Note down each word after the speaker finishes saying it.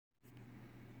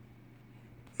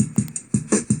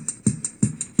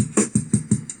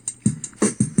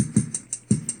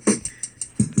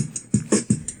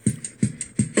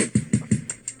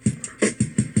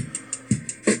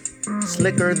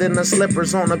slicker than the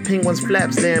slippers on the penguin's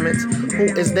flaps, damn it. Who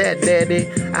is that, daddy?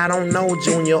 I don't know,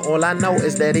 Junior. All I know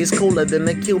is that he's cooler than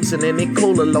the cubes and any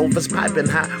cooler loafers piping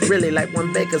hot. Really like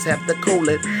when bakers have to cool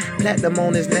it. Platinum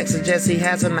on his neck suggests he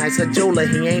has a nicer jeweler.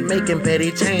 He ain't making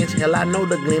petty change. Hell, I know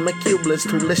the gleam of cubeless,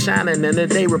 toothless shining in the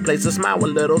day. Replace a smile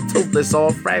with little toothless.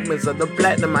 All fragments of the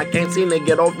platinum. I can't seem to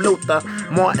get off Luther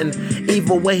Martin.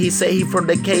 Evil way he say he from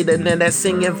Decatur. And then that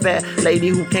singing fat lady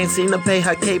who can't seem to pay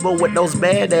her cable with those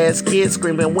badass kids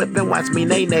screaming, whipping, watch me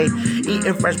nay-nay.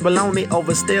 Eating fresh bologna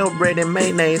over stale bread and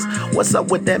mayonnaise. What's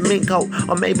up with that mink coat?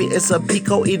 Or maybe it's a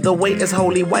pico. Either way, it's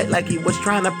holy white like he was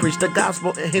trying to preach the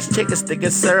gospel. And his chicken stick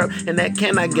is syrup. And that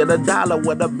can I get $1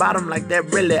 with a bottom like that?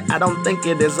 Really, I don't think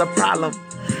it is a problem.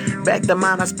 Back to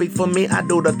mine, I speak for me, I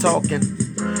do the talking.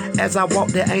 As I walk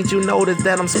there, ain't you noticed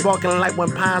that I'm sparkling like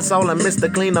when Pine Sol and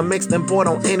Mr. Cleaner mixed and poured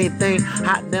on anything.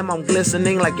 Hot damn, I'm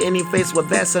glistening like any face with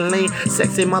Vaseline.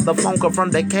 Sexy motherfucker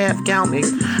from DeKalb County.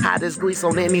 Hot as grease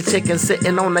on any chicken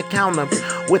sitting on the counter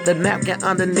with a napkin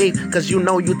underneath. Cause you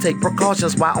know you take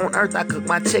precautions. Why on earth I cook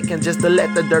my chicken just to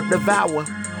let the dirt devour?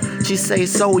 She say,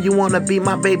 so you wanna be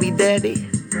my baby daddy?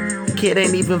 Kid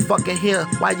ain't even fucking here.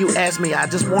 Why you ask me? I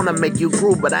just wanna make you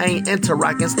groove, but I ain't into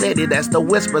rockin' steady. That's the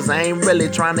whispers. I ain't really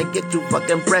trying to get you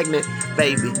fucking pregnant,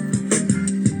 baby.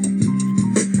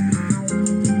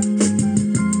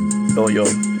 Yo,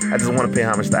 I just wanna pay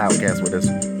homage to Outkast with this.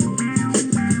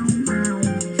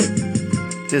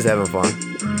 Just having fun.